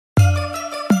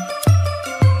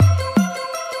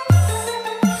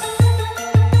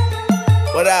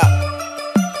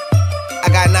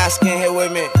skin here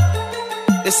with me.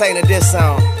 This ain't a diss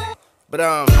song, but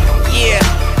yeah,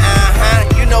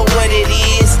 you know what it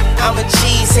is. I'm a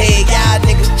cheesehead, y'all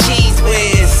niggas cheese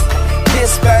whiz.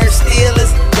 Pittsburgh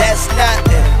Steelers, that's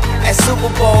nothing. That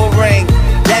Super Bowl ring,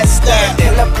 that's stunting.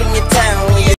 Pull up in your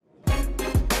town when you.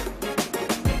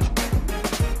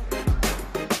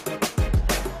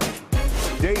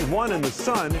 Day 1 in the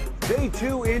sun, day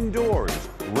 2 indoors.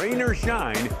 Rain or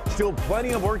shine, still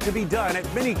plenty of work to be done at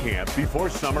minicamp before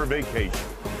summer vacation.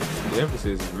 The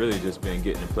emphasis has really just been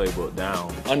getting the playbook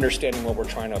down. Understanding what we're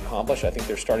trying to accomplish, I think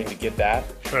they're starting to get that.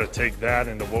 Try to take that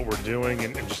into what we're doing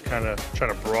and just kind of try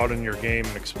to broaden your game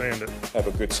and expand it. Have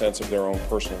a good sense of their own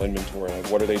personal inventory. Like,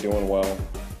 what are they doing well?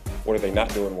 What are they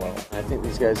not doing well? I think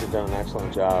these guys have done an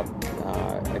excellent job.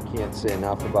 I can't say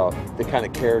enough about the kind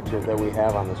of character that we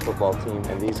have on this football team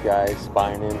and these guys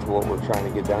buying into what we're trying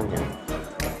to get done here.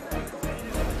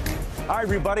 Hi,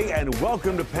 everybody, and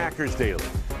welcome to Packers Daily.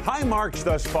 High marks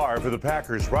thus far for the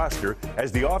Packers roster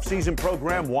as the offseason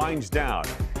program winds down,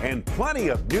 and plenty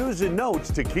of news and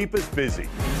notes to keep us busy.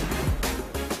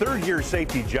 Third-year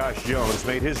safety Josh Jones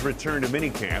made his return to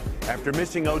minicamp after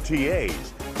missing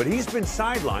OTAs, but he's been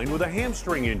sidelined with a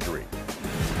hamstring injury.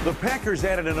 The Packers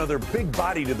added another big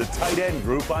body to the tight end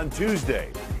group on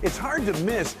Tuesday. It's hard to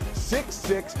miss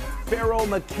 6'6" Pharaoh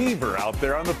McKeever out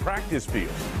there on the practice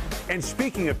field. And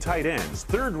speaking of tight ends,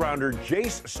 third-rounder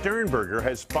Jace Sternberger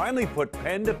has finally put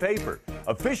pen to paper,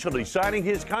 officially signing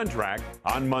his contract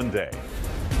on Monday.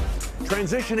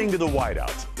 Transitioning to the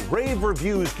wideouts, rave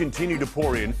reviews continue to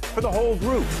pour in for the whole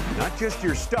group, not just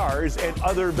your stars and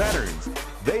other veterans.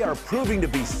 They are proving to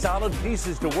be solid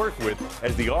pieces to work with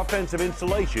as the offensive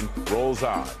installation rolls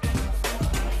on.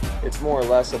 It's more or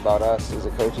less about us as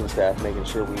a coaching staff making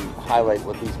sure we highlight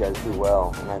what these guys do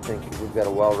well. And I think we've got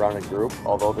a well-rounded group.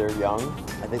 Although they're young,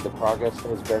 I think the progress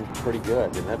has been pretty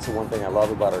good. And that's the one thing I love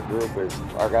about our group is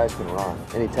our guys can run.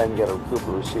 Anytime you got a group of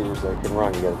receivers that can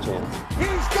run, you got a chance.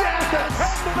 He's got it!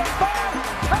 Head to the ball!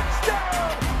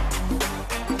 Touchdown!